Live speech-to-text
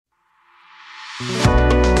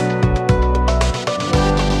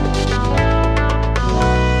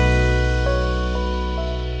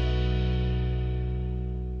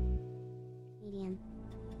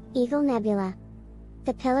Eagle Nebula.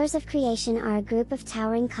 The Pillars of Creation are a group of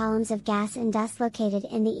towering columns of gas and dust located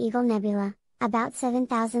in the Eagle Nebula, about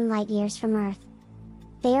 7,000 light-years from Earth.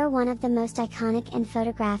 They are one of the most iconic and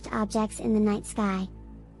photographed objects in the night sky.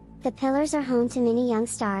 The pillars are home to many young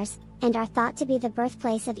stars, and are thought to be the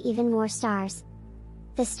birthplace of even more stars.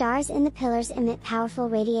 The stars in the pillars emit powerful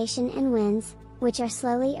radiation and winds, which are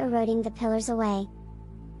slowly eroding the pillars away.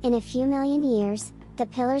 In a few million years, the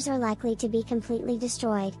pillars are likely to be completely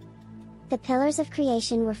destroyed. The Pillars of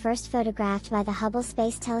Creation were first photographed by the Hubble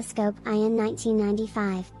Space Telescope in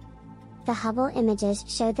 1995. The Hubble images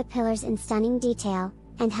showed the pillars in stunning detail,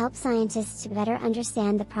 and helped scientists to better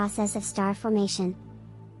understand the process of star formation.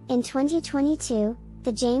 In 2022,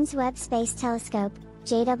 the James Webb Space Telescope,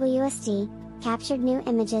 JWST, captured new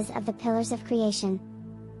images of the Pillars of Creation.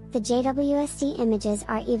 The JWST images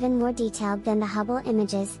are even more detailed than the Hubble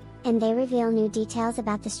images, and they reveal new details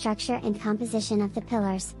about the structure and composition of the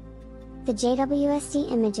pillars. The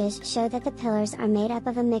JWST images show that the pillars are made up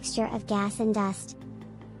of a mixture of gas and dust.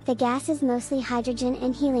 The gas is mostly hydrogen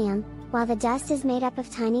and helium, while the dust is made up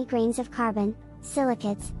of tiny grains of carbon,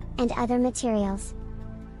 silicates, and other materials.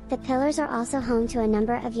 The pillars are also home to a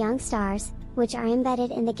number of young stars, which are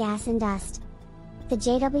embedded in the gas and dust. The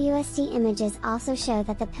JWST images also show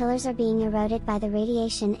that the pillars are being eroded by the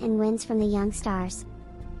radiation and winds from the young stars.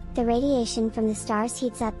 The radiation from the stars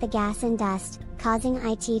heats up the gas and dust, causing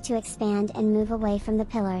it to expand and move away from the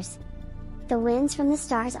pillars. The winds from the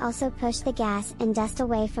stars also push the gas and dust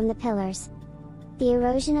away from the pillars. The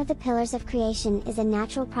erosion of the Pillars of Creation is a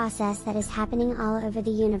natural process that is happening all over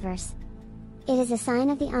the universe. It is a sign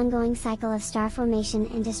of the ongoing cycle of star formation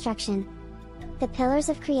and destruction. The Pillars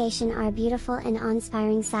of Creation are a beautiful and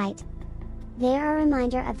awe-inspiring sight. They are a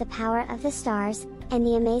reminder of the power of the stars, and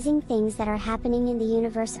the amazing things that are happening in the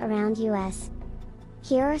universe around us.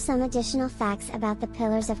 Here are some additional facts about the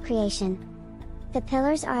Pillars of Creation. The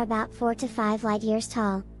pillars are about 4 to 5 light-years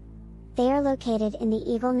tall. They are located in the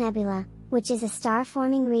Eagle Nebula, which is a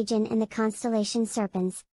star-forming region in the constellation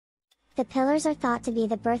Serpens. The pillars are thought to be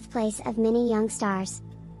the birthplace of many young stars.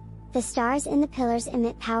 The stars in the pillars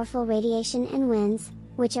emit powerful radiation and winds,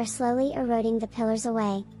 which are slowly eroding the pillars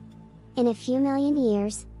away. In a few million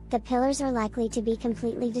years, the pillars are likely to be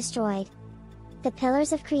completely destroyed. The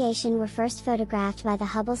Pillars of Creation were first photographed by the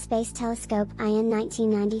Hubble Space Telescope in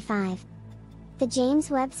 1995. The James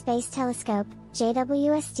Webb Space Telescope,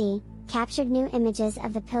 JWST, captured new images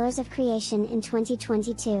of the Pillars of Creation in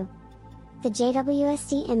 2022. The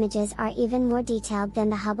JWST images are even more detailed than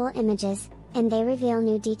the Hubble images, and they reveal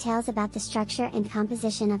new details about the structure and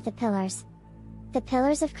composition of the pillars. The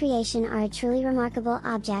Pillars of Creation are a truly remarkable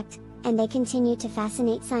object, and they continue to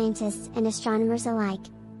fascinate scientists and astronomers alike.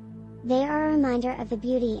 They are a reminder of the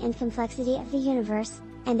beauty and complexity of the universe,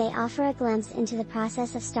 and they offer a glimpse into the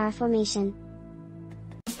process of star formation.